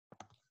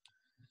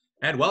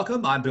And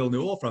welcome. I'm Bill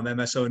Newell from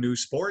MSO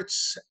News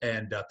Sports,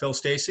 and Phil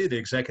Stacy, the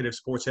executive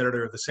sports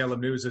editor of the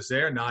Salem News, is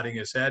there, nodding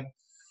his head.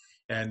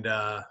 And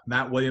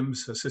Matt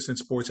Williams, assistant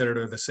sports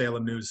editor of the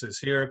Salem News, is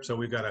here. So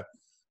we got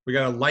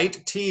a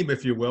light team,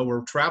 if you will.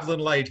 We're traveling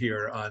light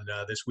here on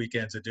this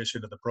weekend's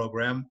edition of the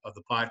program of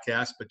the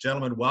podcast. But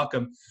gentlemen,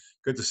 welcome.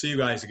 Good to see you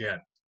guys again.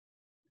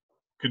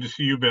 Good to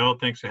see you, Bill.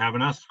 Thanks for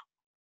having us.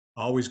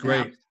 Always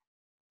great.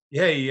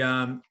 Hey,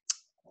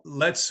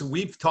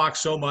 we've talked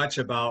so much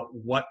about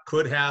what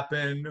could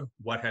happen,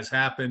 what has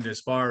happened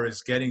as far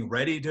as getting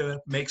ready to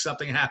make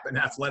something happen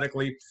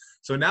athletically.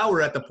 So now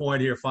we're at the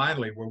point here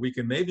finally where we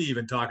can maybe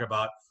even talk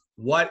about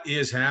what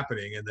is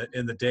happening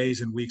in the days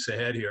and weeks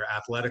ahead here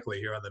athletically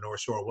here on the North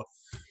Shore.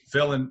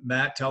 Phil and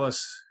Matt,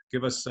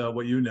 give us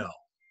what you know.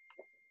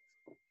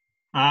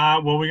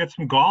 Well, we got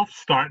some golf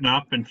starting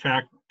up. In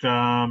fact,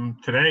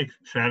 today,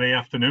 Saturday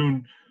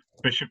afternoon,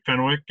 Bishop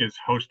Fenwick is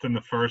hosting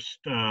the first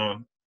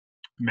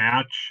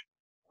match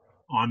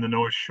on the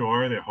North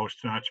Shore. They're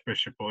hosting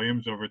Archbishop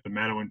Williams over at the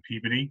Meadow in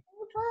Peabody.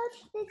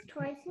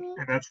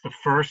 And that's the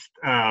first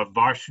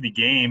varsity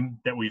game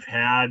that we've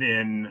had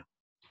in,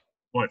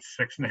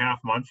 6.5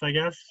 months, I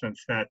guess,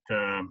 since that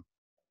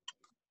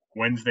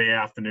Wednesday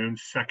afternoon,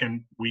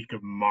 second week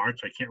of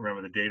March. I can't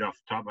remember the date off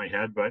the top of my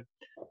head, but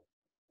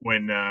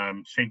when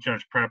St.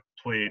 John's Prep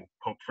played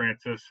Pope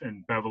Francis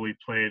and Beverly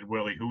played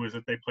Willie, who was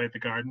it they played at the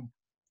Garden?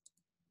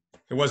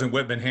 It wasn't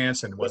Whitman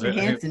Hanson, was it?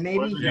 Hanson,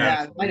 maybe?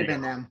 Yeah, it might have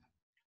been them.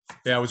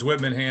 Yeah, it was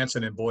Whitman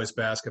Hanson in boys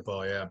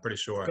basketball. Yeah, I'm pretty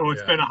sure. So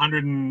it's been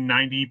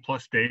 190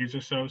 plus days or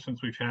so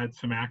since we've had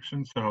some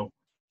action. So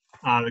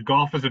the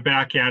golfers are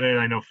back at it.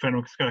 I know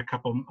Fenwick's got a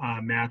couple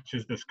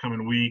matches this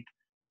coming week.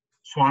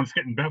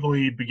 Swampscott and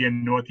Beverly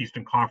begin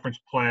Northeastern Conference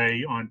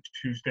play on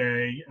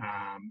Tuesday.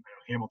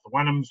 Hamilton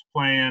Wenham's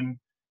playing.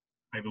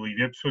 I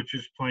believe Ipswich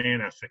is playing,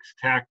 Essex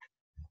Tech.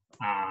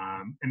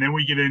 And then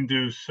we get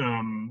into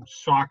some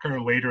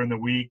soccer later in the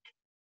week.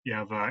 You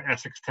have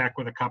Essex Tech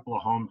with a couple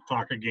of home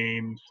soccer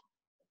games.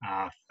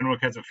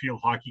 Fenwick has a field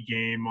hockey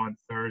game on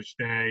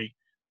Thursday.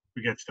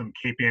 We get some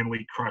Cape Ann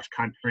League cross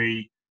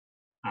country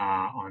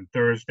on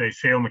Thursday.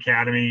 Salem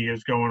Academy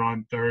is going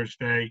on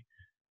Thursday.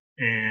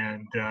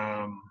 And,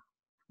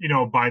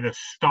 by the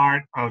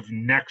start of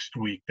next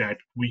week, that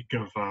week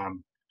of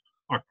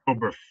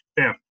October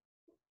 5th,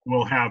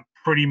 we'll have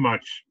pretty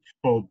much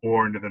full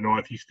bore into the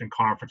Northeastern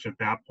Conference at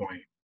that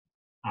point.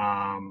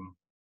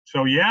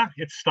 So yeah,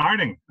 it's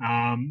starting.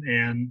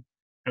 And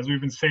as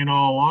we've been saying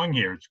all along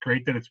here, it's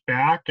great that it's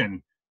back,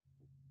 and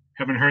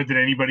haven't heard that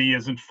anybody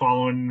isn't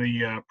following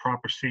the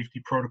proper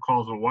safety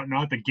protocols or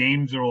whatnot. The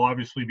games will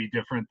obviously be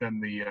different than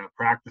the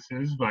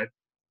practices, but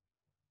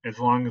as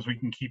long as we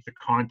can keep the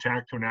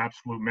contact to an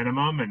absolute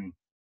minimum and,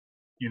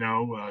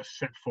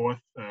 set forth,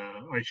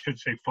 I should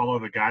say, follow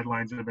the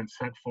guidelines that have been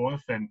set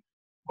forth, and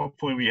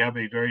hopefully we have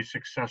a very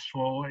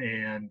successful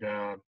and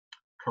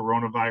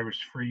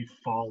coronavirus-free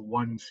fall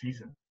one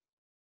season.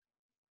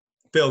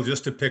 Phil,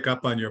 just to pick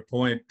up on your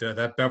point,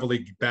 that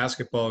Beverly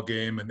basketball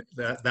game, and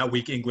that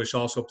week English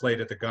also played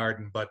at the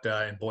Garden, but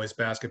in boys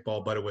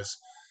basketball, but it was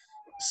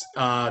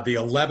the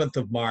 11th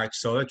of March.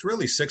 So it's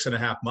really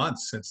 6.5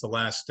 months since the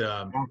last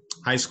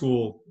high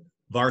school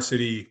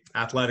varsity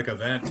athletic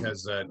event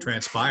has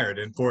transpired.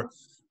 And for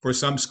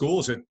some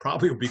schools, it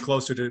probably will be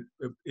closer to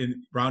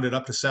rounded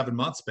up to 7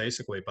 months,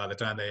 basically, by the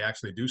time they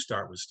actually do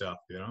start with stuff,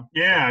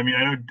 Yeah, I mean,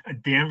 I know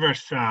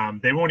Danvers,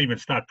 they won't even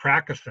start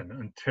practicing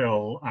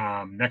until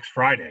next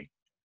Friday.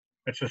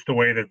 That's just the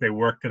way that they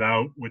worked it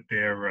out with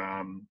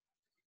their,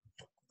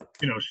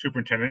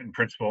 superintendent and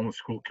principal and the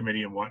school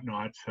committee and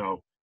whatnot.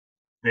 So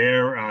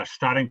they're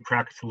starting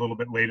practice a little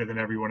bit later than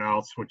everyone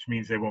else, which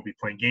means they won't be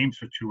playing games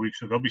for 2 weeks.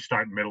 So they'll be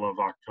starting middle of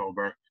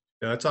October.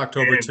 Yeah, that's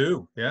October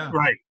too. Yeah.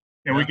 Right.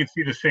 And we can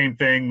see the same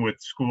thing with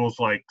schools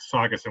like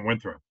Saugus and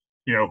Winthrop,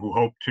 who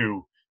hope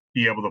to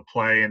be able to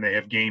play, and they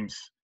have games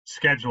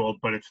scheduled,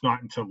 but it's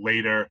not until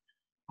later,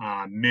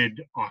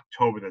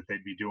 mid-October, that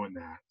they'd be doing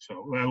that.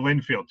 So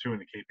Lynnfield, too, in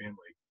the Cape Ann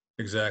League.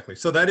 Exactly.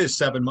 So that is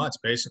 7 months,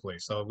 basically.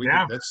 So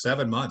that's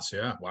 7 months.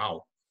 Yeah.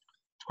 Wow.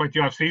 It's quite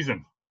the off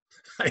season.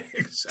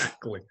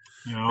 Exactly.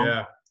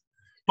 Yeah.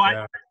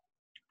 But,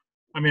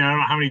 I mean, I don't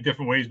know how many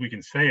different ways we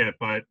can say it,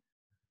 but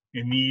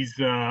in these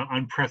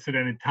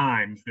unprecedented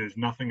times, there's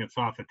nothing that's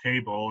off the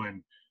table.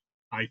 And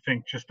I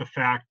think just the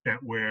fact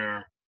that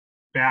we're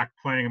back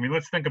playing, I mean,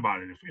 let's think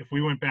about it. If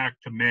we went back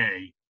to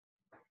May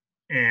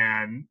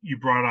and you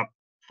brought up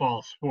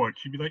fall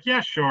sports, you'd be like, yeah,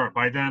 sure.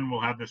 By then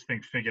we'll have this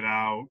thing figured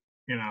out,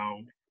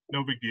 no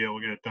big deal.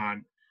 We'll get it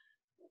done.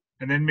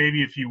 And then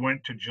maybe if you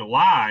went to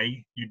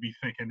July, you'd be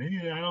thinking,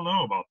 I don't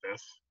know about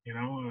this.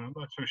 I'm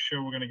not so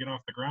sure we're going to get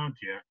off the ground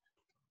here.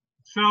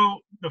 So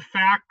the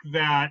fact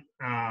that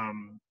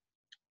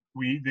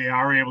they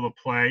are able to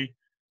play,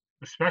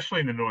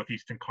 especially in the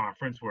Northeastern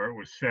Conference, where it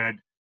was said,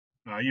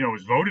 it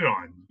was voted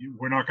on,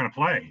 we're not going to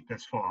play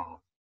this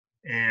fall.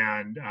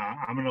 And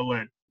I'm going to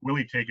let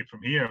Willie take it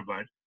from here,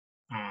 but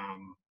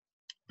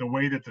the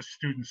way that the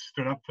students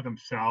stood up for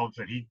themselves,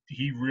 and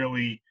he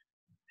really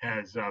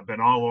has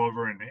been all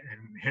over and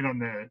hit on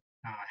the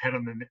head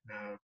on the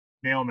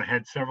nail on the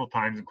head several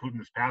times, including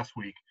this past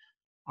week,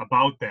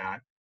 about that.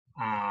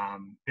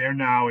 They're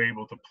now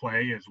able to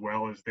play as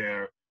well as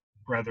their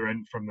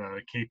brethren from the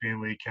Cape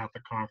Ann League,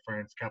 Catholic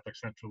Conference, Catholic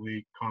Central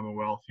League,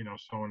 Commonwealth,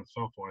 so on and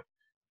so forth.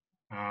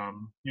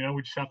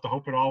 We just have to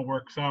hope it all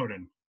works out.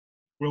 And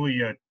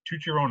Willie,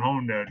 toot your own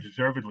horn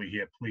deservedly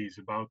here, please,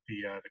 about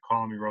the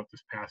column you wrote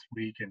this past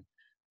week and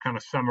kind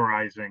of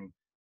summarizing,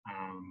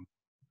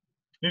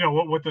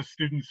 what the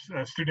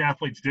student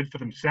athletes did for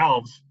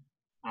themselves.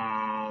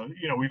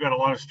 We've had a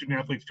lot of student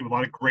athletes do a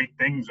lot of great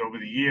things over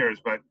the years,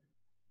 but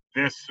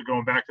this,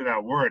 going back to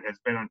that word, has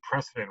been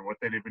unprecedented what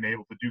they've been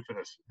able to do for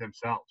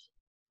themselves.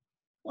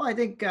 Well, I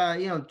think,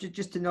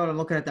 just to note, I'm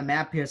looking at the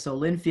map here. So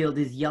Lynnfield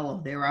is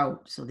yellow. They're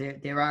out. So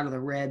they're out of the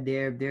red.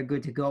 They're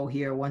good to go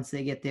here once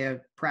they get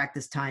their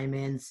practice time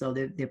in. So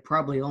they're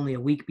probably only a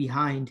week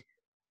behind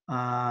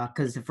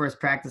because the first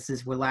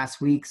practices were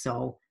last week.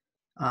 So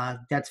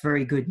that's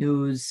very good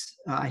news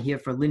here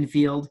for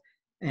Lynnfield.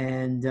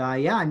 And,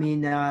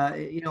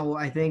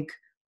 I think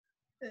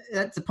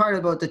that's the part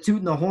about the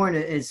tooting the horn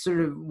is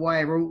sort of why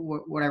I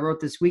wrote what I wrote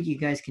this week. You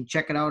guys can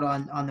check it out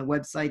on the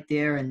website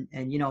there. And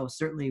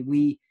certainly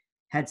we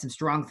had some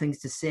strong things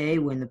to say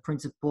when the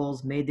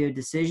principals made their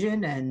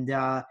decision. And,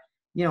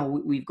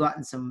 we've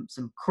gotten some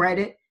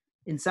credit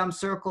in some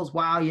circles.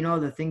 Wow,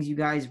 the things you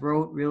guys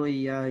wrote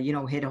really,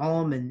 hit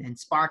home and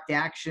sparked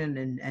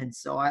action. And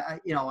so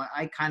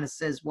I kind of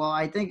says, well,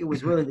 I think it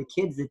was really the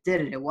kids that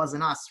did it. It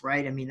wasn't us,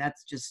 right? I mean,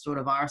 that's just sort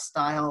of our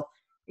style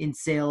in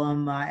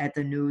Salem at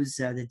the News,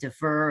 the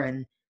defer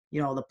and,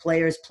 the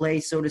players play,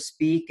 so to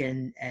speak.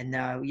 And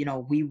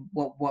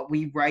what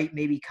we write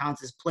maybe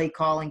counts as play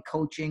calling,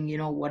 coaching,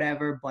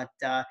 whatever. But,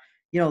 the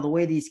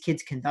way these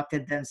kids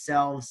conducted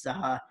themselves,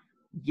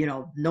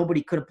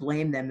 nobody could have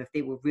blamed them if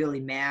they were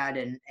really mad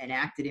and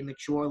acted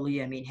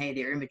immaturely. I mean, hey,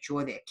 they're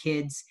immature. They're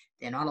kids.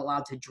 They're not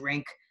allowed to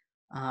drink.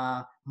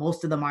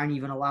 Most of them aren't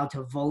even allowed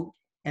to vote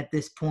at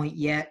this point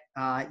yet.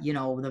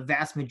 The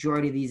vast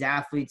majority of these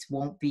athletes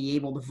won't be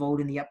able to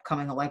vote in the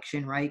upcoming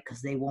election, right?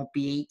 Because they won't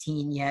be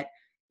 18 yet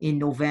in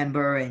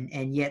November,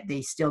 and yet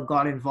they still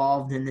got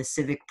involved in the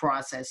civic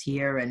process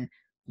here. And,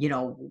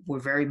 were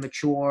very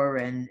mature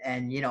and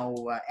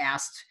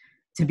asked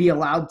to be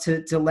allowed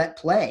to let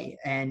play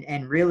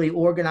and really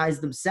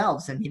organize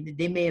themselves. I mean,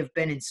 they may have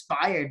been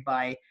inspired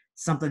by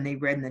something they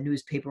read in the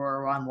newspaper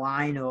or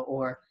online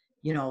or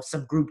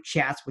some group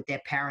chats with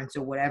their parents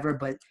or whatever.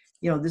 But,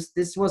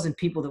 this wasn't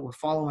people that were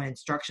following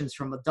instructions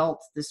from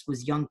adults. This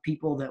was young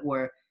people that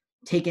were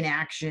taking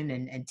action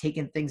and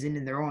taking things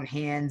into their own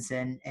hands.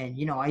 And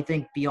I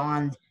think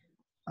beyond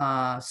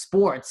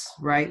sports,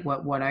 right,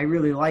 what I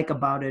really like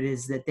about it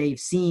is that they've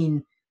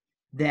seen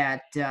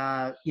that,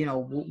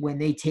 when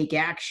they take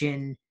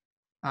action,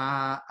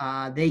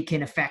 they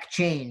can affect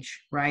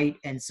change, right?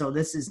 And so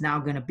this is now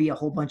going to be a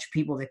whole bunch of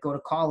people that go to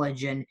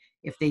college, and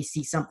if they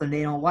see something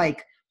they don't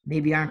like,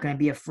 maybe aren't going to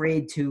be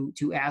afraid to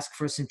ask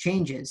for some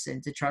changes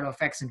and to try to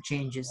affect some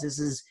changes. This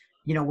is,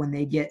 when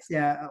they get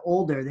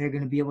older, they're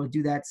going to be able to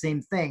do that same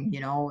thing,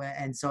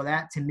 and so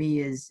that to me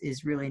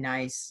is really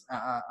nice.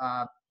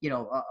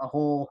 A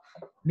whole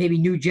maybe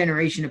new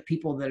generation of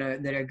people that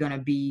are going to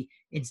be,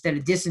 instead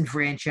of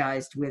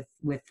disenfranchised with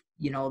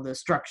the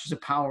structures of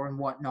power and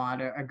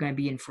whatnot, are going to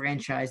be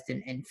enfranchised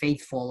and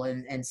faithful.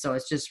 And so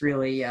it's just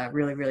really,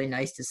 really, really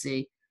nice to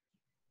see.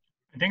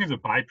 I think as a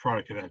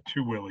byproduct of that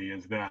too, Willie,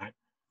 is that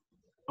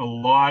a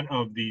lot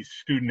of these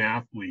student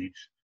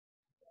athletes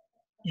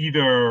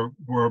either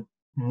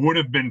would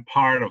have been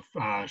part of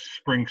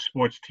spring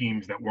sports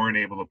teams that weren't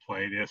able to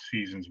play, their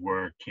seasons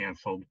were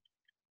canceled,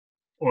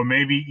 or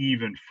maybe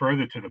even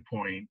further to the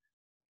point,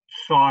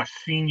 saw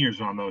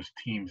seniors on those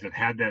teams that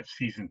had that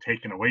season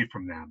taken away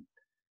from them.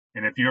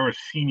 And if you're a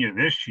senior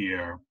this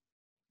year,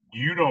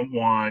 you don't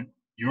want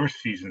your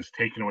seasons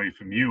taken away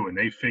from you. And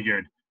they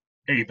figured,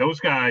 hey, those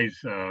guys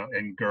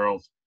and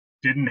girls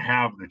didn't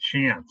have the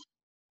chance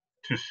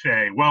to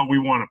say, well, we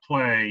want to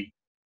play.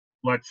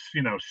 Let's,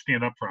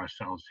 stand up for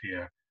ourselves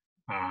here.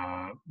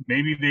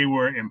 Maybe they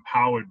were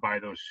empowered by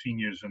those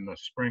seniors in the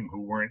spring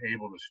who weren't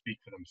able to speak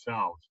for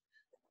themselves.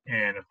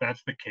 And if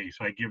that's the case,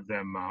 I give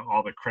them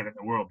all the credit in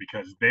the world,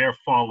 because they're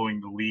following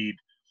the lead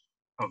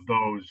of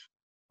those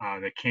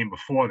that came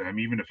before them,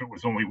 even if it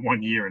was only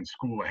 1 year in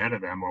school ahead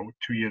of them or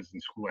 2 years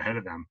in school ahead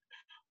of them.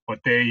 But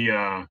they,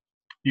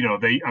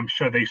 I'm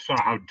sure they saw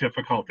how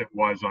difficult it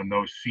was on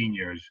those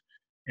seniors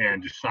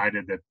and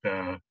decided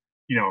that,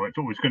 if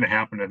it was going to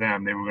happen to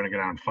them, they were going to get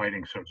on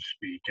fighting, so to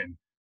speak.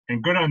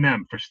 And good on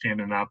them for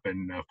standing up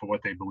and for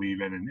what they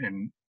believe in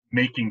and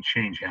making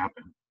change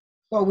happen.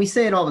 Well, we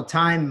say it all the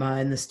time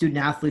in the Student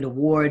Athlete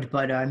Award,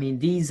 but I mean,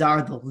 these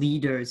are the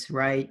leaders,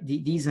 right?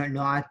 These are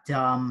not,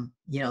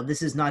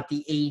 this is not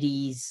the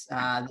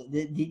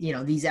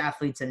 80s. These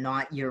athletes are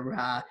not your,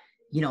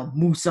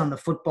 moose on the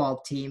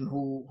football team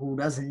who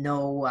doesn't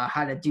know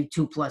how to do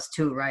 2 +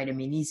 2, right? I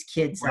mean, these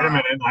kids. Wait a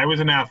minute. I was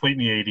an athlete in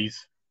the 80s.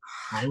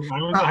 I was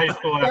a high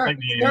school athlete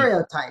in the 80s.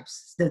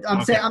 Stereotypes.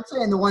 I'm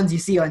saying the ones you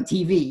see on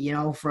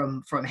TV,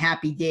 from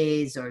Happy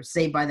Days or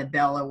Saved by the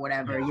Bell or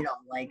whatever,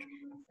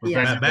 Yeah.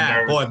 preventing the Matt,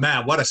 nerves. boy,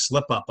 Matt, what a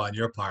slip up on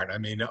your part. I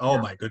mean, oh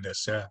my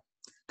goodness. Yeah.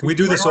 Can we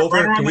do Right this around, over?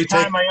 right around Can the we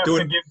time I do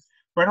have it? to give,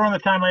 right around the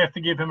time I have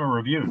to give him a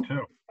review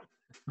too.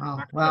 Oh, Not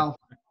good. well,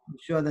 I'm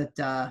sure that,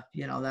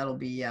 that'll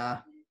be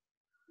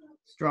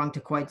strong to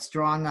quite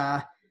strong,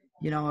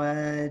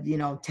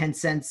 10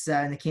 cents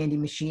in the candy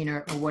machine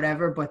or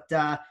whatever. But,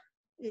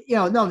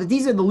 no,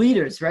 these are the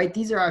leaders, right?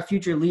 These are our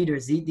future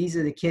leaders. These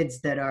are the kids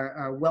that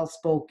are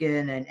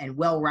well-spoken and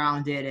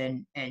well-rounded.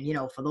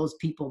 And, for those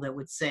people that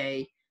would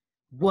say,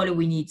 what do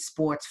we need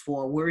sports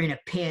for? We're in a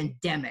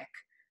pandemic.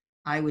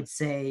 I would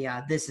say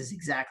this is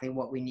exactly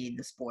what we need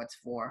the sports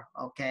for.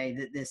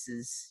 Okay, this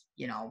is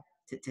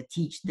to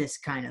teach this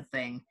kind of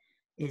thing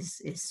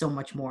is so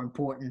much more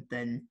important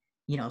than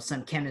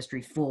some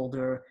chemistry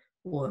folder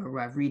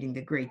or reading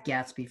The Great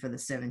Gatsby for the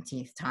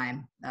 17th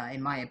time,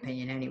 in my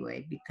opinion,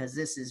 anyway. Because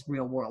this is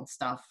real world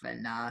stuff,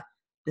 and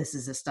this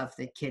is the stuff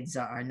that kids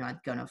are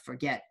not gonna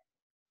forget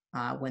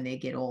when they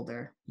get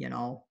older.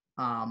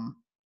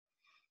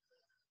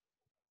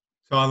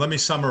 So let me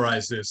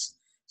summarize this.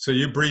 So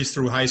you breeze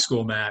through high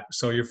school, Matt.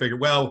 So you figure,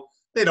 well,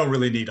 they don't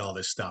really need all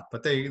this stuff,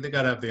 but they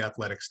got to have the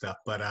athletic stuff.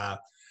 But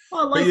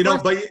Well, but life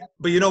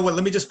you know what?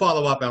 Let me just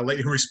follow up. I'll let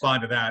you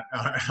respond to that.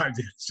 I'm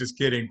just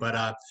kidding.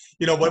 But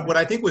what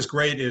I think was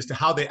great is to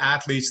how the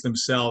athletes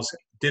themselves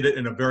did it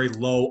in a very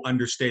low,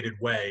 understated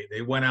way.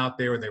 They went out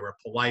there. They were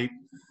polite.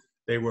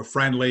 They were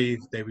friendly.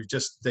 They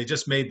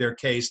just made their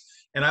case.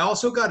 And I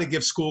also got to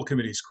give school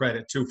committees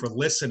credit too for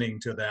listening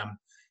to them.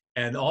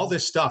 And all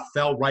this stuff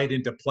fell right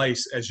into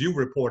place, as you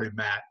reported,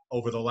 Matt,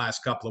 over the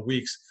last couple of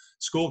weeks.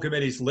 School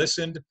committees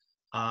listened,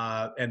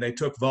 and they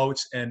took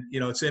votes. And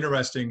it's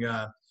interesting.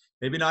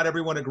 Maybe not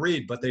everyone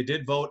agreed, but they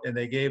did vote, and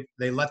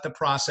they let the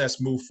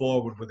process move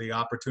forward with the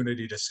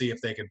opportunity to see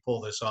if they can pull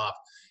this off.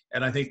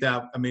 And I think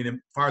that, as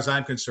far as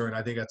I'm concerned,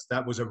 I think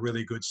that was a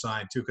really good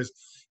sign too, because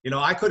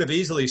I could have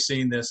easily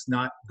seen this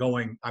not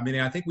going.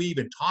 I think we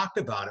even talked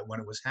about it when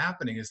it was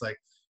happening. It's like,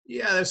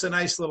 yeah, there's a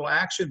nice little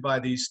action by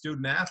these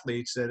student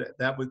athletes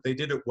they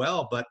did it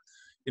well, but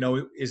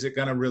is it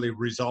going to really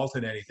result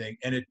in anything?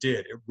 And it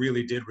did. It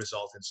really did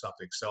result in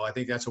something. So I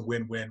think that's a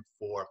win-win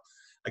for,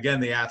 again,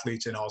 the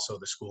athletes and also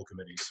the school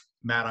committees.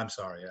 Matt, I'm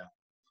sorry. Yeah.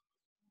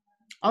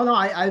 Oh no,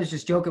 I was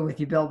just joking with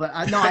you, Bill, but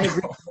I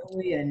agree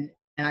totally, and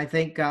I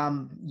think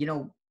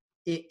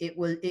it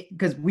was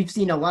because we've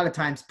seen a lot of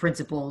times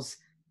principals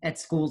at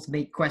schools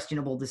make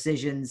questionable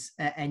decisions,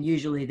 and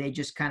usually they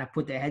just kind of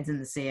put their heads in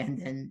the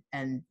sand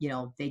and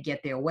they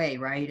get their way,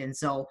 right? And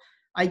so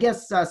I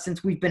guess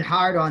since we've been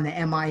hard on the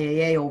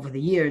MIAA over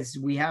the years,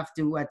 we have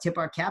to tip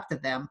our cap to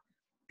them,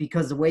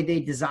 because the way they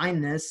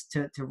designed this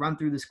to run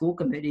through the school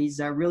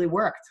committees really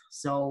worked.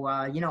 So,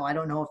 I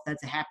don't know if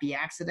that's a happy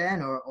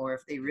accident or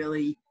if they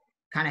really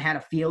kind of had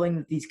a feeling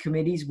that these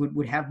committees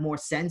would have more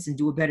sense and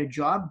do a better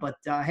job. But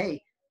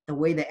hey, the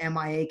way the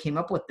MIA came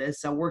up with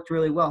this worked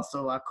really well.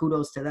 So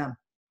kudos to them.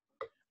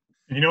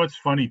 And what's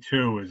funny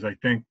too is I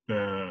think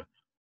the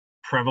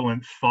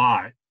prevalent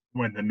thought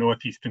when the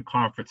Northeastern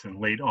Conference in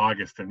late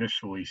August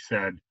initially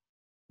said,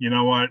 you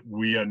know what,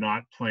 we are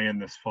not playing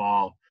this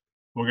fall.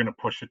 We're going to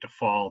push it to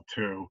fall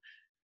too.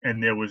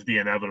 And there was the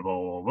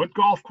inevitable, what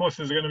golf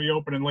courses are going to be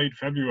open in late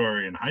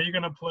February, and how are you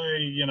going to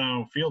play,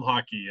 field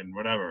hockey and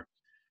whatever.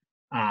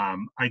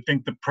 I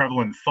think the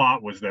prevalent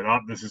thought was that,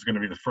 this is going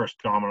to be the first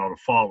domino to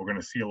fall. We're going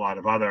to see a lot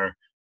of other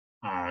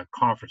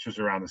conferences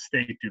around the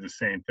state do the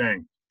same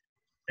thing.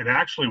 It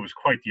actually was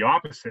quite the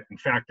opposite. In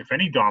fact, if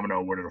any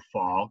domino were to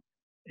fall,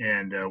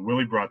 and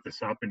Willie brought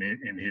this up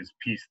in his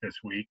piece this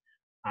week,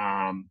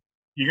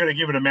 you got to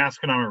give it a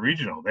Masconomet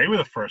Regional. They were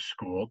the first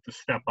school to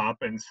step up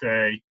and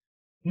say,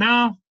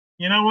 no,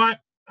 you know what?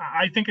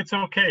 I think it's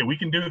okay. We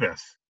can do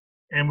this,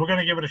 and we're going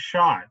to give it a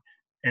shot.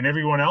 And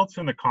everyone else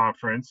in the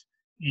conference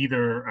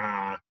either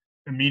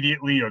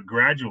immediately or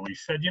gradually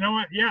said, you know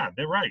what? Yeah,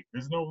 they're right.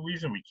 There's no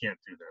reason we can't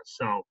do this.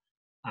 So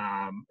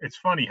it's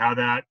funny how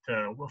that,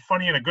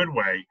 funny in a good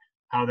way,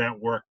 how that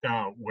worked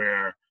out,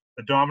 where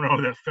the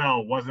domino that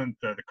fell wasn't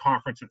the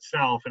conference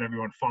itself and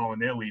everyone following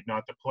their lead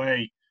not to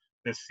play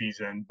this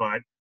season, but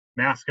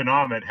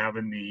Masconomet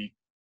having the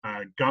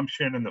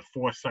gumption and the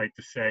foresight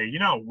to say,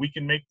 we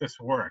can make this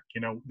work.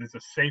 There's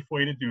a safe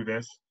way to do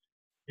this.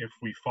 If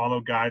we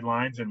follow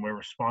guidelines and we're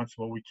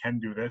responsible, we can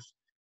do this.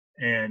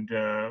 And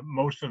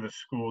most of the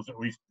schools, at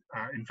least,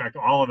 in fact,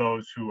 all of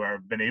those who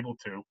have been able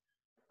to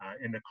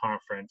in the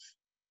conference,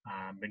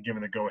 been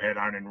given the go-ahead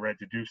on and red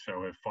to do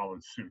so, have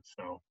followed suit.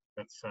 So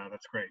that's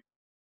great.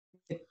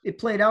 It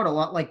played out a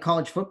lot like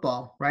college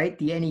football, right?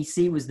 The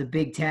NEC was the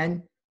Big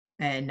Ten,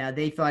 and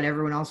they thought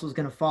everyone else was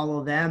going to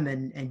follow them.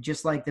 And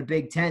just like the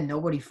Big Ten,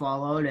 nobody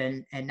followed.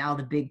 And now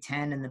the Big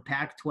Ten and the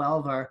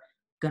Pac-12 are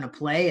going to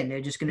play, and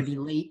they're just going to be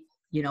late,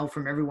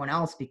 from everyone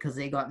else because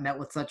they got met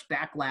with such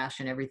backlash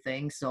and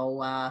everything.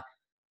 So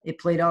it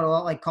played out a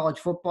lot like college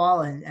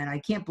football. And I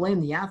can't blame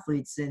the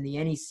athletes in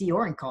the NEC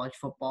or in college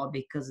football,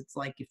 because it's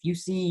like if you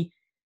see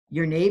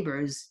your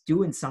neighbors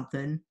doing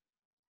something,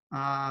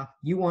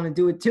 you want to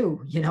do it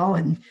too,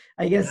 and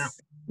I guess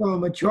from a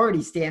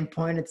maturity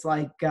standpoint, it's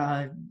like,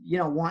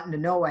 wanting to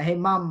know, hey,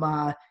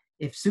 mom,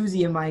 if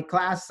Susie in my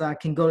class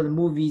can go to the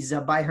movies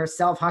by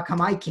herself, how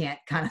come I can't,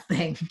 kind of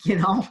thing, you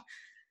know?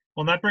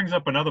 Well, that brings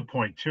up another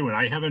point too, and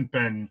I haven't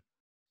been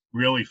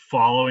really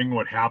following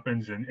what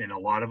happens in a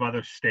lot of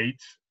other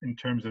states in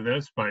terms of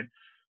this, but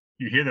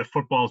you hear that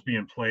football's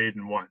being played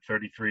in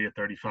 33 or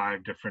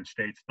 35 different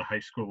states at the high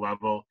school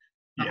level.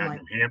 You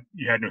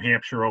had New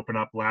Hampshire open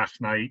up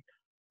last night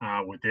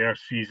with their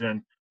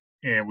season,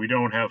 and we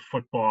don't have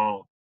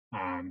football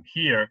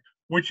here,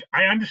 which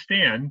I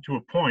understand to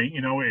a point.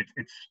 You know,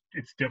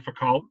 it's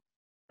difficult,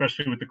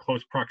 especially with the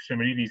close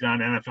proximity. These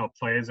aren't NFL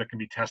players that can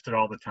be tested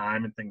all the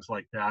time and things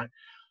like that.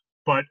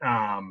 But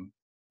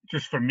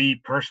just for me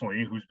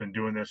personally, who's been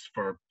doing this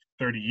for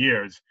 30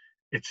 years,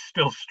 it's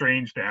still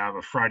strange to have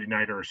a Friday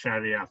night or a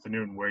Saturday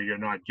afternoon where you're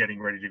not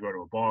getting ready to go to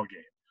a ball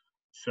game.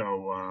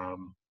 So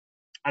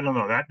I don't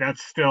know.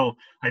 That's still,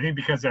 I think,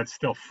 because that's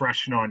still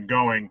fresh and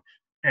ongoing.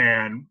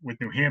 And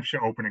with New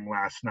Hampshire opening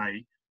last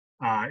night,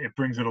 it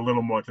brings it a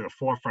little more to the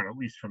forefront, at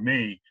least for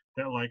me,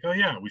 that like, oh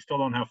yeah, we still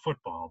don't have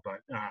football. But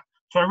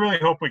so I really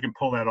hope we can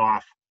pull that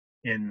off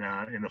in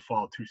the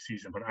fall 2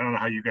 season. But I don't know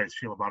how you guys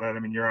feel about it. I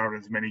mean, you're out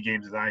as many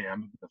games as I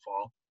am in the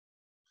fall.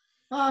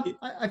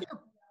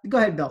 Go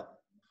ahead, Bill.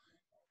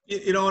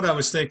 You know what I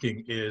was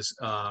thinking is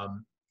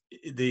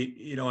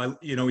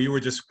you were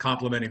just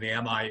complimenting the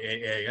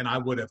MIAA, and I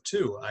would have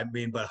too. I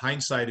mean, but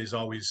hindsight is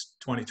always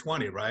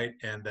 2020, right?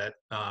 And that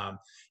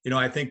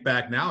I think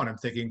back now, and I'm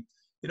thinking,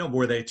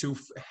 were they too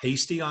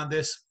hasty on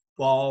this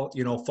fall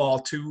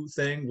 2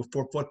 thing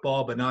for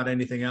football, but not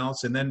anything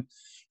else? And then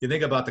you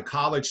think about the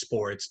college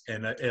sports,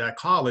 and at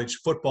college,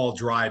 football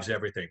drives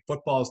everything.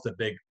 Football's the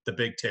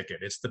big ticket.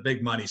 It's the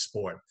big money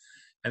sport,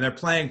 and they're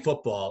playing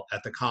football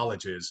at the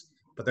colleges,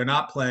 but they're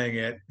not playing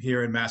it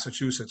here in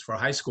Massachusetts for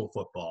high school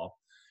football.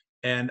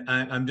 And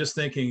I'm just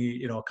thinking,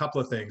 a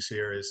couple of things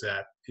here is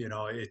that,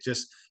 it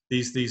just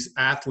these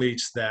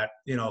athletes that,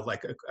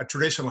 like a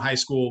traditional high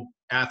school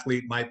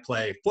athlete might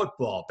play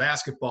football,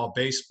 basketball,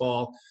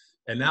 baseball.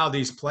 And now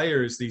these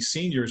players, these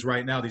seniors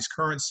right now, these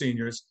current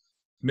seniors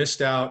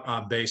missed out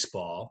on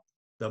baseball.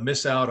 They'll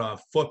miss out on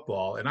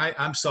football. And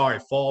I'm sorry,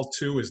 fall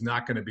 2 is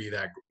not going to be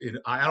that.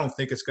 I don't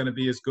think it's going to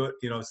be as good.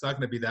 It's not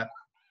going to be that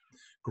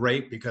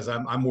great because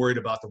I'm worried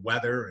about the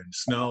weather and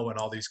snow and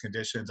all these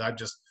conditions. I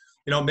just,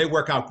 it may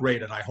work out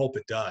great, and I hope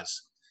it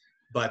does.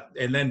 But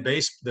and then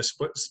the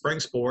spring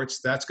sports,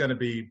 that's going to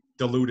be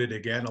diluted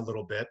again a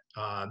little bit.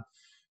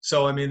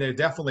 So I mean, they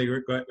definitely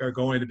are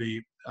going to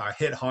be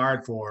hit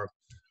hard for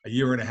a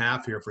year and a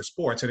half here for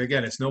sports. And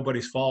again, it's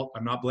nobody's fault.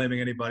 I'm not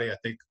blaming anybody. I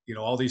think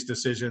all these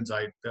decisions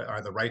are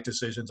the right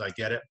decisions. I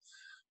get it,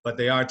 but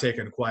they are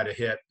taking quite a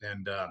hit.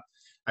 And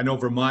I know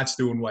Vermont's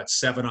doing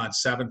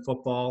 7-on-7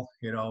 football.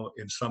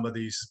 In some of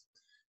these,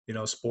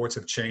 sports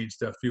have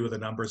changed a few of the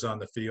numbers on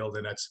the field,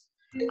 and that's.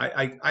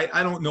 I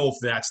don't know if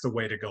that's the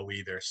way to go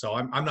either. So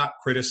I'm not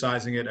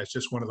criticizing it. It's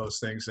just one of those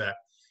things that,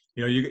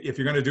 if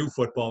you're going to do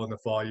football in the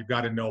fall, you've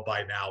got to know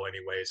by now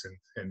anyways.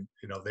 And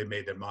they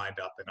made their mind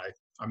up, and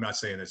I'm not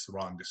saying it's the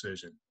wrong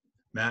decision.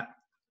 Matt?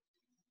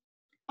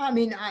 I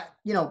mean,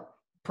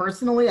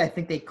 personally, I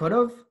think they could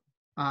have.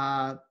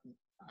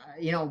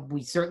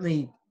 We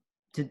certainly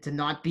to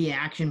not be in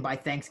action by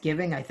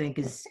Thanksgiving, I think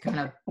is kind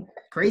of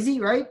crazy,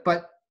 right?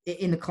 But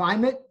in the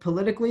climate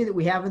politically that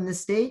we have in this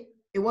state,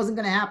 it wasn't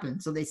going to happen.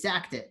 So they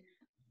sacked it.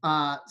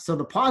 So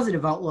the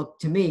positive outlook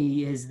to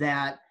me is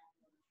that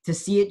to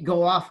see it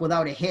go off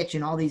without a hitch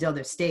in all these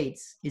other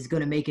states is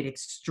going to make it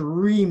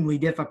extremely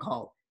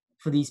difficult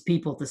for these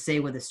people to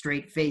say with a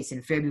straight face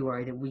in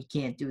February that we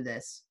can't do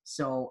this.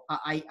 So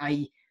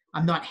I'm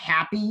not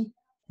happy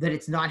that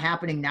it's not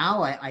happening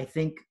now. I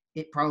think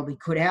it probably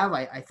could have.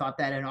 I thought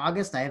that in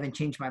August. I haven't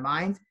changed my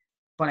mind.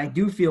 But I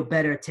do feel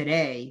better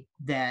today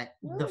that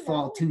the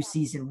fall 2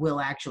 season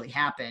will actually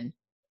happen.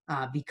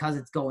 Because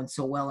it's going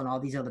so well in all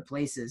these other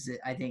places.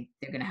 I think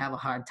they're going to have a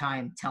hard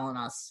time telling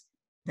us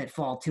that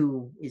fall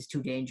 2 is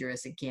too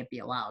dangerous and can't be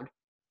allowed.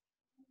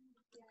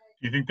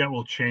 Do you think that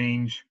will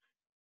change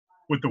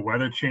with the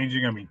weather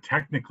changing? I mean,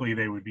 technically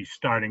they would be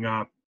starting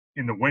up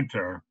in the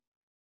winter,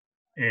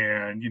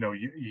 and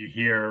you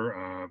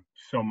hear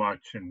so much,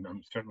 and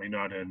I'm certainly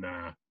not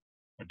a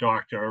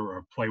doctor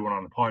or play one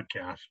on the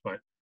podcast, but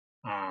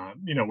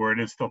where it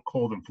is still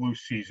cold and flu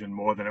season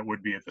more than it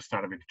would be at the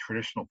start of a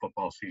traditional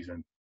football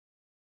season.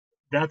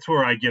 That's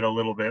where I get a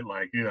little bit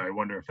like, I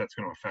wonder if that's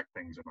going to affect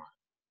things or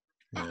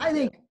not. I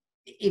think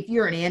if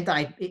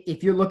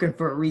you're looking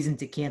for a reason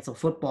to cancel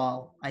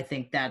football, I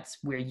think that's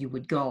where you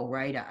would go,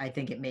 right? I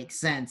think it makes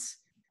sense.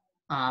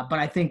 But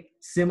I think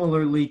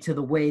similarly to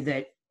the way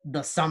that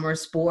the summer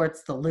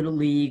sports, the Little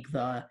League,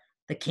 the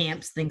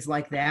camps, things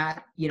like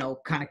that,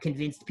 kind of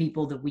convinced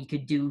people that we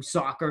could do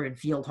soccer and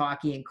field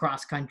hockey and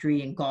cross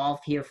country and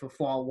golf here for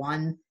fall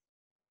 1.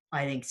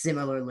 I think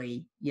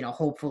similarly,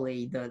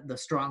 hopefully the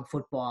strong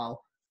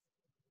football,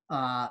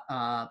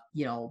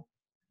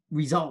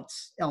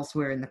 results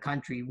elsewhere in the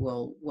country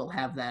will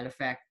have that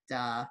effect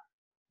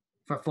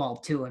for fall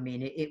 2. I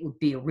mean, it would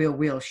be a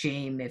real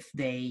shame if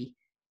they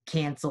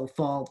cancel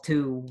fall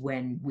 2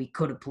 when we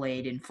could have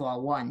played in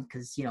fall 1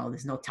 because,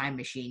 there's no time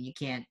machine. You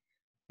can't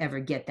ever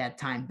get that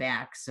time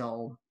back.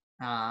 So,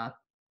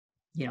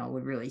 you know, it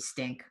would really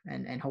stink.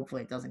 And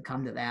hopefully it doesn't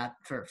come to that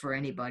for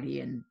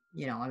anybody. And,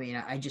 you know, I mean,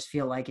 I just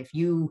feel like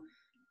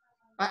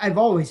I've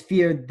always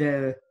feared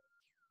the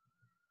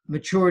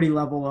maturity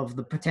level of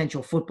the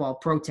potential football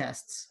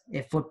protests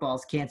if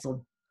football's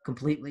canceled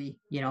completely.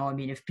 You know, I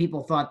mean, if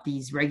people thought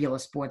these regular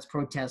sports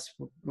protests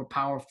were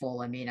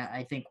powerful, I mean,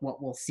 I think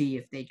what we'll see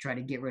if they try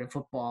to get rid of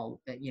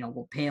football, you know,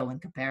 will pale in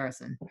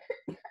comparison.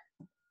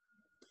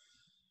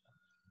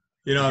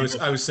 You know,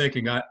 I was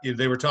thinking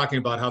they were talking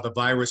about how the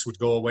virus would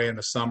go away in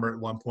the summer at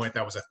one point.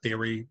 That was a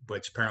theory,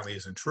 which apparently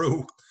isn't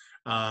true,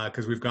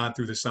 because we've gone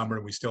through the summer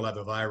and we still have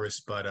the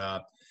virus.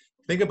 But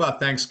think about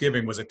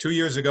Thanksgiving. Was it 2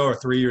 years ago or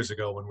 3 years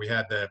ago when we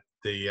had the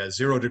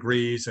 0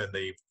 degrees and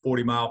the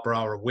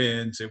 40-mile-per-hour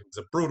winds? It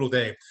was a brutal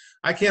day.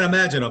 I can't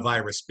imagine a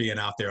virus being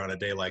out there on a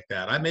day like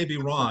that. I may be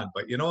wrong,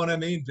 but you know what I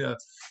mean?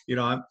 You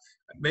know,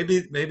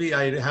 maybe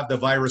I have the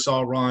virus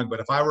all wrong, but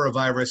if I were a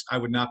virus, I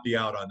would not be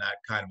out on that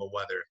kind of a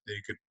weather.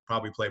 You could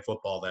probably play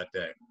football that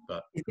day.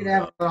 But you could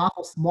have an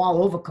awful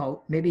small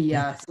overcoat. Maybe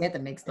Santa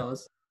makes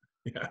those.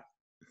 Yeah.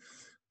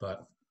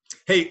 But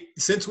hey,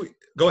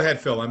 go ahead,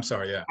 Phil. I'm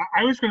sorry. Yeah.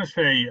 I was going to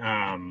say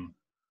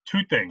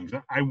two things.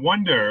 I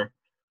wonder,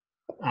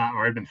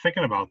 or I've been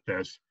thinking about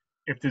this,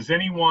 if there's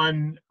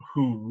anyone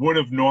who would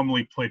have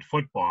normally played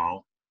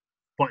football,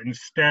 but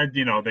instead,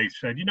 you know, they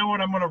said, you know what,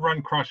 I'm going to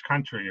run cross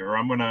country, or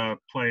I'm going to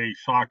play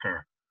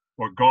soccer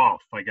or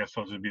golf. I guess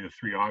those would be the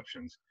three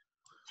options.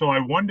 So I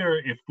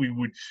wonder if we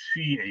would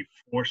see a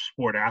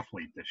four-sport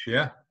athlete this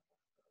year.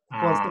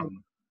 Yeah.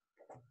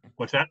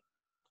 What's that?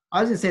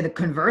 I was going to say the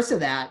converse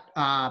of that.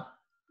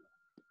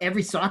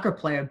 Every soccer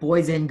player,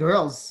 boys and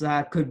girls,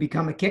 could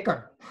become a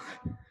kicker.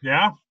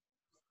 Yeah,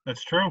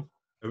 that's true.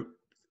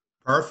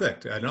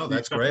 Perfect. I know,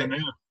 that's great.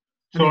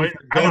 So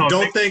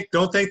don't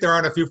think there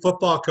aren't a few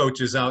football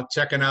coaches out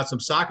checking out some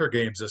soccer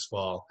games this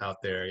fall out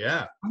there.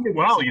 Yeah.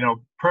 Well, you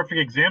know, perfect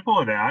example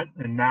of that.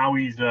 And now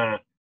he's a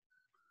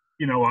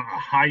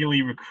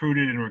highly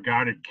recruited and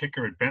regarded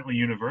kicker at Bentley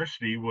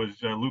University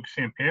was Luke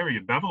Samperi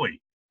of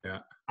Beverly. Yeah.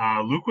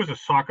 Luke was a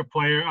soccer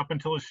player up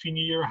until his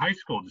senior year of high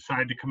school.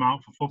 Decided to come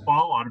out for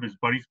football. A lot of his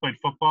buddies played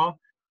football.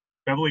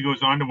 Beverly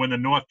goes on to win the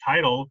North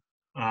title,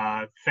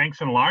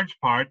 thanks in large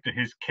part to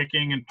his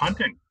kicking and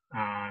punting.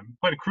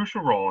 Played a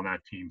crucial role in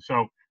that team.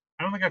 So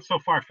I don't think that's so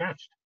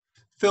far-fetched.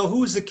 Phil,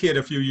 who was the kid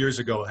a few years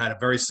ago had a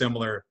very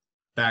similar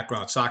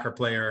background, soccer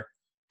player,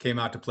 came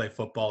out to play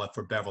football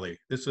for Beverly?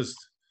 This was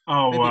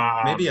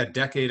maybe a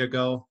decade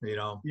ago, you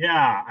know.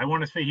 Yeah, I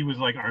want to say he was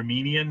like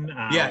Armenian.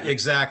 Yeah,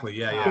 exactly.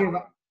 Yeah.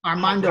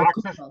 Armando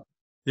Cuco.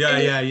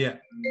 Yeah.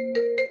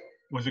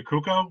 Was it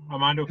Cuco?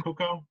 Armando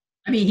Cuco?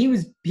 I mean,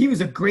 he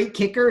was a great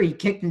kicker. He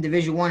kicked in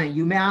Division I at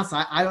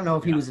UMass. I don't know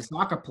if he was a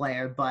soccer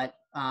player, but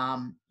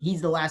he's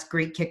the last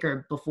great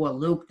kicker before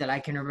Luke that I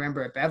can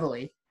remember at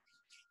Beverly.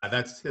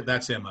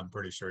 That's him, I'm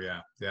pretty sure. Yeah,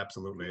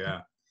 absolutely.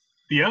 Yeah.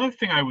 The other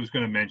thing I was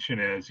going to mention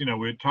is, you know,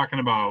 we're talking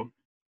about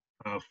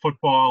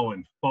football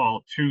and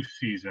fall 2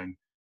 season.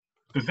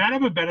 Does that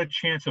have a better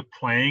chance of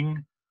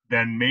playing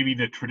than maybe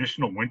the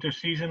traditional winter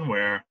season,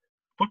 where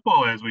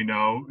football, as we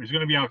know, is going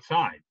to be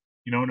outside?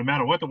 You know, no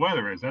matter what the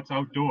weather is, that's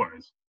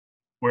outdoors.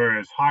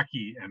 Whereas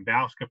hockey and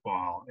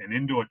basketball and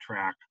indoor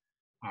track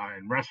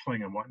and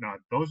wrestling and whatnot,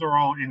 those are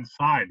all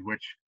inside,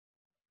 which,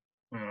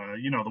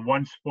 you know, the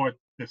one sport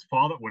this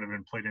fall that would have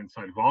been played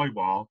inside,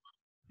 volleyball,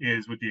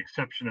 is, with the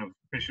exception of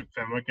Bishop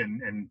Fenwick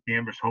and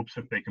Danvers hopes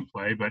that they can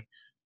play. But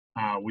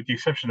with the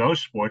exception of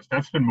those sports,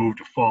 that's been moved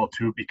to fall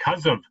too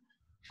because of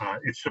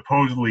it's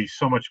supposedly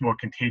so much more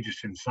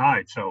contagious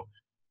inside. So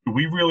do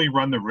we really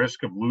run the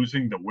risk of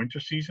losing the winter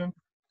season?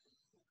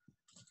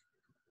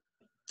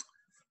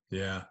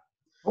 Yeah.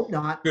 Hope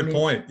not. Good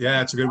point.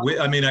 Yeah, it's a good.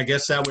 I mean, I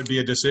guess that would be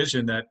a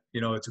decision that,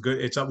 you know,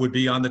 it would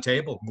be on the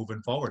table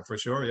moving forward for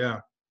sure. Yeah.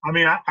 I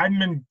mean, I've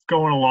been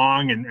going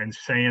along and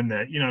saying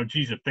that, you know,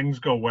 geez, if things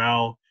go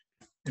well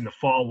in the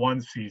fall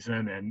 1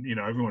 season and, you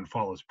know, everyone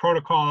follows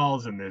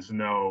protocols and there's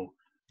no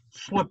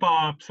slip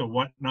ups or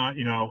whatnot,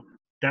 you know,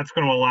 that's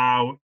going to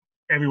allow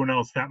everyone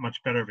else that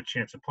much better of a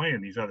chance of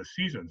playing these other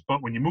seasons.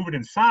 But when you move it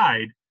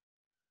inside,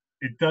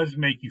 it does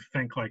make you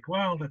think like,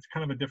 well, that's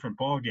kind of a different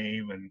ball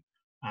game. And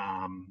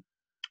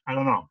I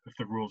don't know if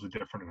the rules are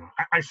different or not.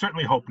 I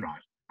certainly hope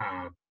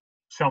not,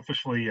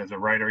 selfishly as a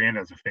writer and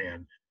as a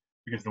fan,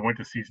 because the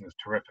winter season is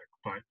terrific.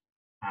 But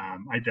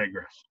I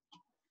digress.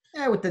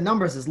 Yeah, with the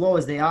numbers as low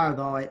as they are,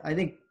 though, I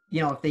think,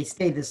 you know, if they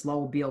stay this low,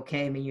 we'll be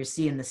okay. I mean, you're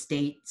seeing the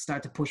state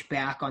start to push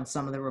back on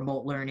some of the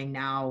remote learning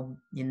now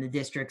in the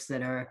districts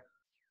that are,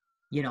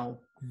 you know,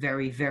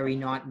 very, very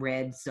not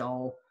red.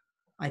 So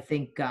I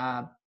think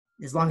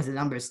as long as the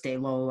numbers stay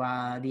low,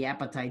 the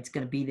appetite's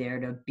going to be there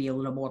to be a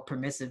little more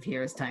permissive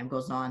here as time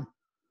goes on.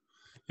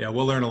 Yeah,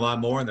 we'll learn a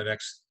lot more in the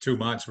next 2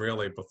 months,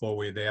 really,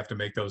 before they have to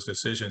make those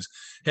decisions.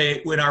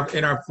 Hey, in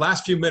our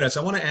last few minutes,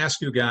 I want to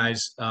ask you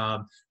guys,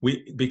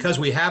 because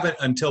we haven't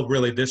until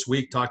really this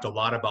week talked a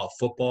lot about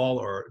football,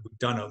 or we've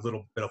done a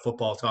little bit of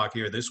football talk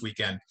here this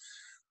weekend,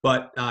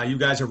 but you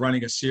guys are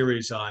running a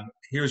series on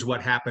here's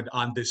what happened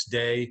on this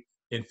day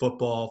in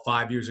football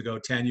 5 years ago,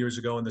 10 years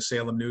ago in the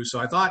Salem News. So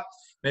I thought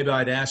maybe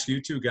I'd ask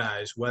you two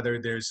guys whether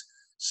there's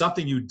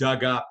something you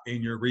dug up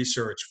in your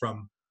research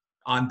from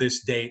on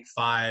this date,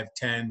 5,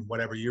 10,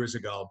 whatever years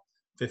ago,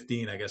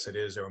 15, I guess it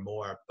is, or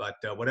more, but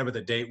whatever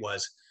the date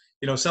was,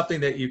 something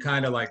that you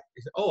kind of like,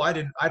 oh,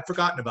 I'd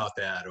forgotten about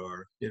that,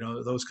 or,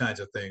 those kinds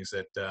of things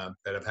that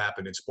have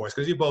happened in sports,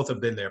 because you both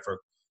have been there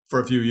for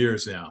a few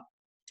years now.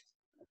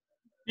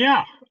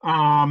 Yeah.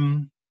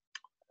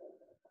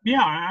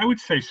 Yeah, I would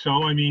say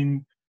so. I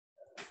mean,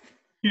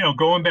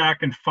 going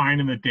back and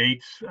finding the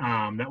dates,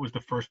 that was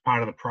the first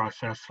part of the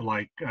process,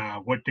 like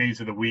what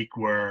days of the week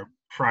were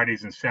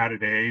Fridays and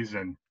Saturdays,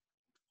 and,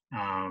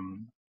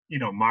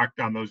 mark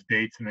down those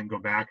dates and then go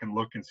back and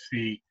look and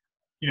see.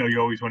 You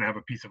always want to have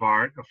a piece of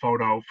art, a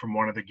photo from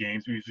one of the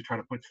games. We usually try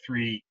to put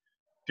 3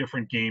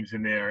 different games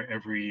in there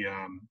every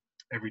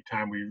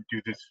time we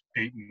do this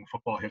date in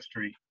football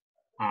history.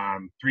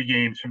 3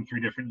 games from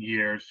 3 different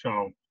years.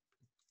 So,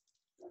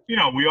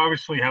 we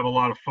obviously have a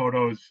lot of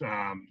photos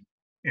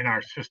in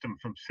our system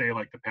from, say,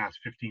 like the past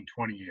 15,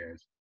 20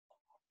 years.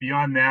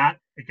 Beyond that,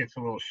 it gets a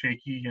little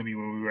shaky. I mean,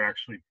 when we were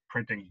actually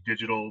printing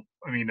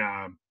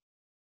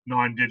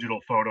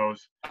non-digital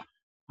photos,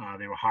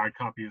 they were hard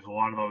copies. A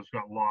lot of those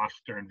got lost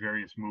during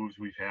various moves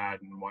we've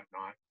had and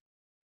whatnot.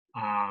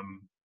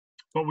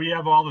 But we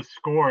have all the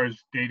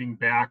scores dating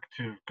back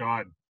to,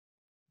 the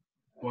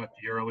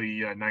early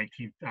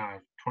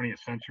 20th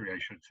century, I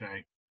should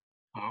say,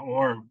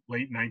 or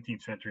late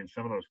 19th century in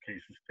some of those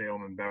cases,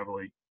 Salem and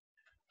Beverly,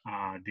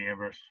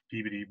 Danvers,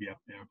 Peabody, be up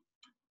there.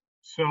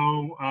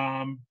 So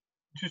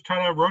just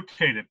try to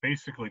rotate it,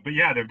 basically. But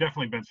yeah, there have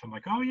definitely been some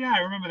like, oh yeah,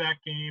 I remember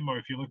that game. Or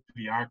if you look at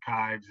the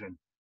archives and,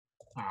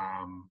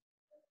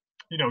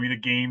 either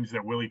games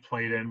that Willie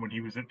played in when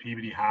he was at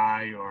Peabody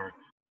High, or,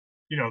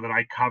 that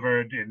I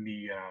covered in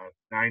the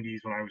 90s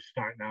when I was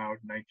starting out,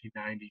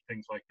 1990,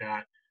 things like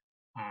that.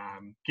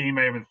 Game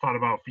I haven't thought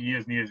about for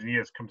years and years and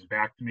years comes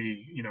back to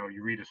me.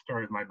 You read a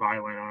story with my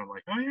byline on, I'm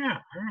like, oh yeah,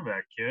 I remember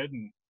that kid,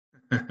 and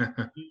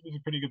he was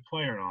a pretty good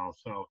player and all.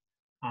 So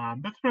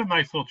that's been a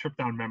nice little trip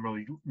down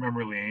memory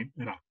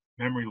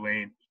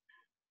lane.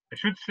 I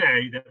should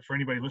say that for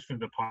anybody listening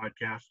to the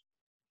podcast,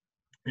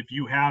 if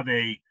you have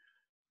a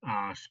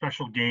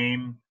special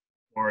game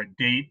or a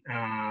date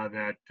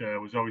that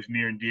was always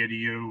near and dear to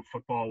you,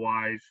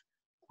 football-wise,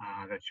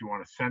 that you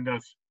want to send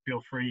us,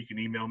 feel free. You can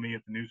email me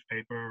at the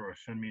newspaper or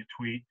send me a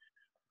tweet,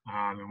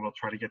 and we'll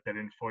try to get that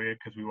in for you,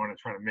 because we want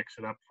to try to mix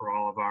it up for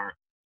all of our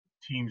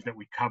teams that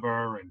we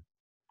cover and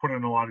put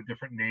in a lot of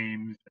different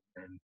names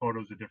and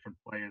photos of different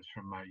players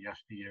from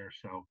yesteryear.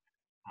 So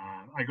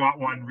I got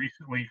one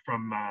recently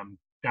from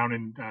down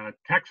in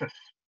Texas,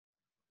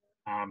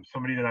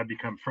 somebody that I've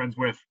become friends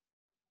with,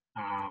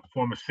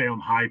 former Salem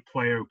High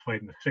player who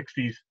played in the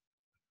 60s.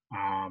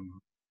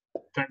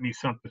 Sent me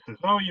something that says,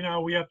 oh,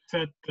 we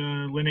upset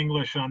Lynn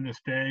English on this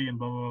day and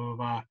blah, blah, blah,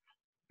 blah.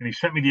 And he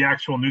sent me the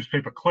actual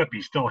newspaper clip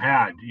he still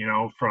had,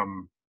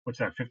 from,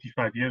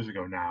 55 years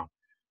ago now.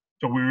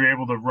 So we were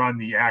able to run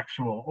the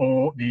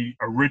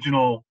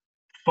original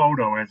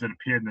photo as it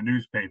appeared in the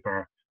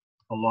newspaper,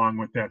 along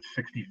with that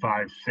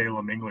 65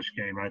 Salem English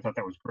game. And I thought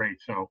that was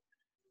great. So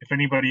if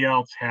anybody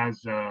else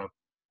has a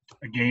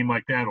game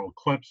like that, or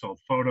clips or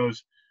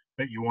photos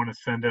that you want to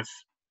send us,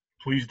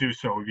 please do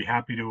so. We'd be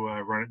happy to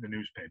run it in the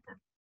newspaper.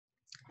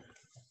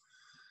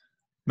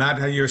 Matt,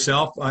 how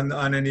yourself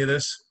on any of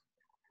this?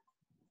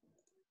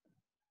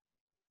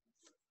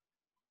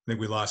 I think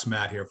we lost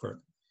Matt here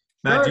for.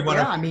 Matt, sure, do you want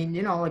to? Yeah, I mean,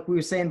 like we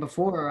were saying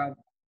before.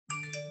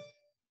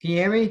 Can you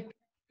hear me?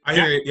 I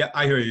hear you. Yeah,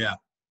 I hear you.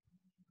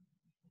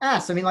 Yeah.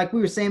 So I mean, like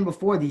we were saying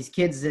before, these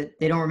kids that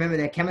they don't remember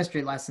their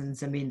chemistry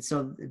lessons. I mean,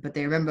 but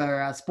they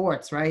remember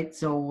sports, right?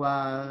 So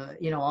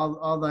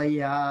all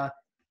the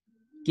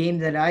game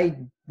that I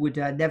would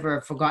never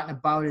have forgotten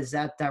about is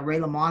that Ray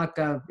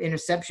LaMonica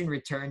interception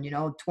return.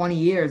 20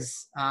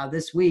 years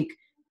this week.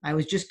 I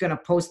was just going to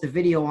post the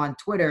video on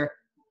Twitter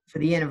for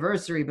the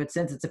anniversary, but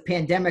since it's a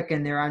pandemic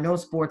and there are no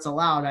sports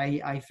allowed,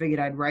 I figured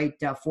I'd write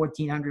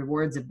 1,400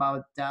 words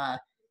about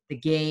the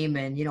game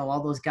and,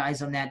 all those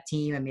guys on that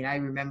team. I mean, I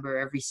remember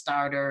every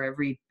starter,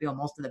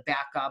 most of the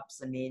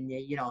backups. I mean,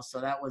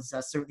 so that was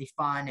certainly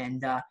fun.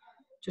 And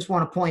just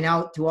want to point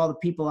out to all the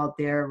people out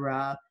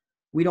there,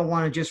 we don't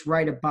want to just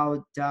write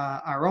about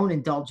our own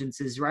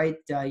indulgences, right?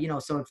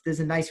 So if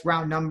there's a nice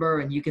round number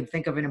and you can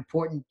think of an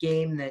important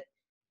game that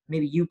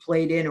maybe you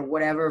played in or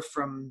whatever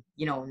from,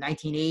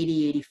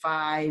 1980,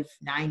 85,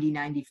 90,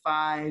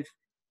 95,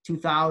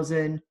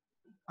 2000,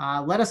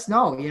 let us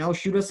know,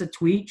 shoot us a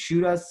tweet,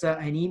 shoot us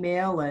an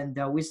email, and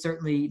we're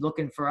certainly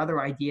looking for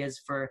other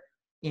ideas for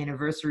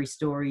anniversary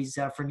stories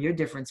from your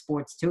different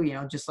sports too.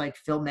 Just like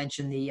Phil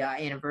mentioned, the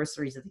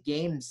anniversaries of the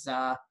games,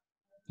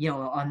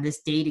 on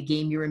this date, a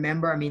game you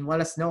remember. I mean, let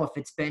us know if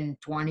it's been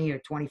 20 or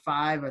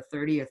 25 or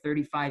 30 or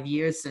 35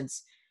 years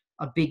since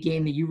a big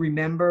game that you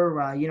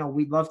remember.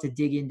 We'd love to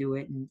dig into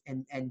it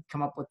and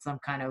come up with some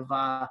kind of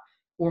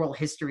oral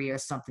history or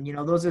something.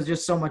 Those are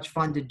just so much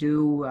fun to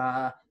do.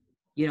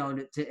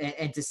 and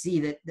to see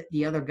that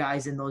the other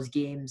guys in those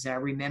games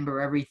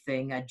remember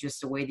everything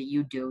just the way that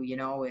you do.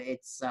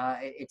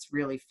 It's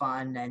really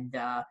fun, and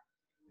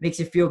makes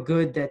you feel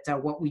good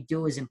that what we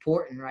do is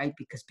important, right?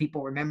 Because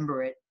people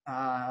remember it.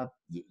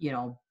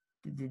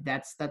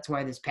 That's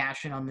why there's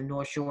passion on the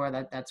North Shore.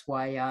 That's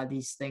why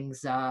these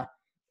things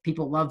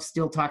people love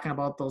still talking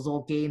about those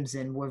old games,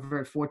 and we're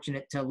very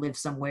fortunate to live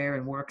somewhere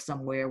and work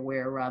somewhere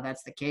where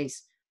that's the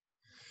case.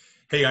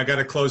 Hey, I got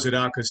to close it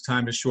out because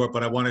time is short,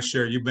 but I want to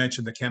share, you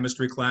mentioned the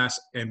chemistry class,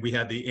 and we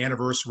had the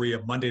anniversary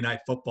of Monday Night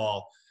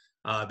Football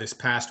this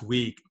past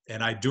week.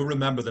 And I do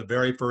remember the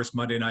very first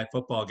Monday Night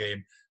Football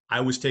game. I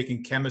was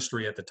taking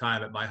chemistry at the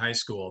time at my high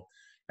school.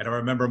 And I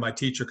remember my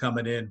teacher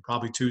coming in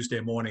probably Tuesday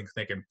morning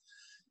thinking,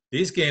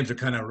 these games are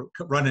kind of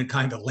running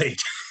kind of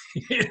late.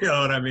 You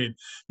know what I mean?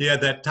 He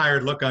had that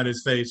tired look on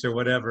his face or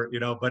whatever,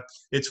 but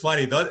it's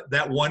funny,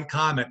 that one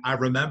comment I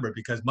remember,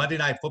 because Monday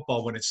Night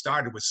Football, when it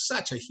started, was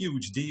such a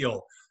huge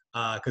deal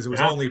because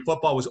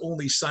football was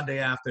only Sunday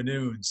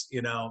afternoons,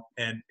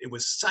 and it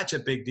was such a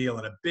big deal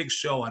and a big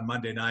show on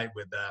Monday night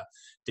with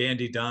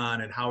Dandy Don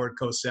and Howard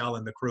Cosell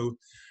and the crew.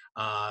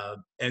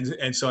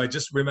 And so I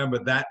just remember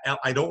that.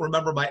 I don't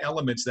remember my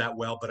elements that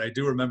well, but I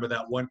do remember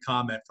that one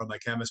comment from my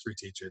chemistry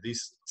teacher.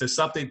 To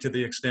something to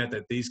the extent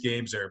that these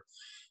games are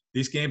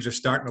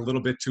starting a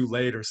little bit too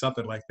late or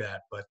something like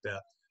that. But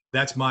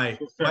that's my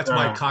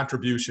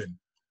contribution.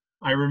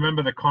 I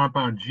remember the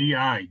compound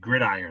GI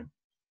gridiron.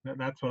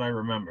 That's what I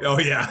remember. Oh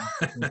yeah.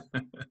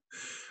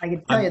 I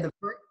can tell you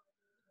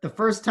the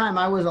first time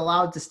I was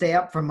allowed to stay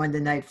up for Monday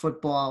Night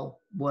Football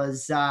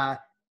was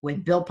when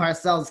Bill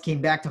Parcells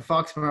came back to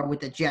Foxborough with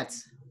the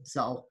Jets.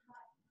 So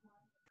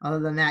other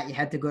than that, you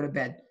had to go to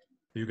bed.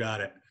 You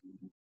got it.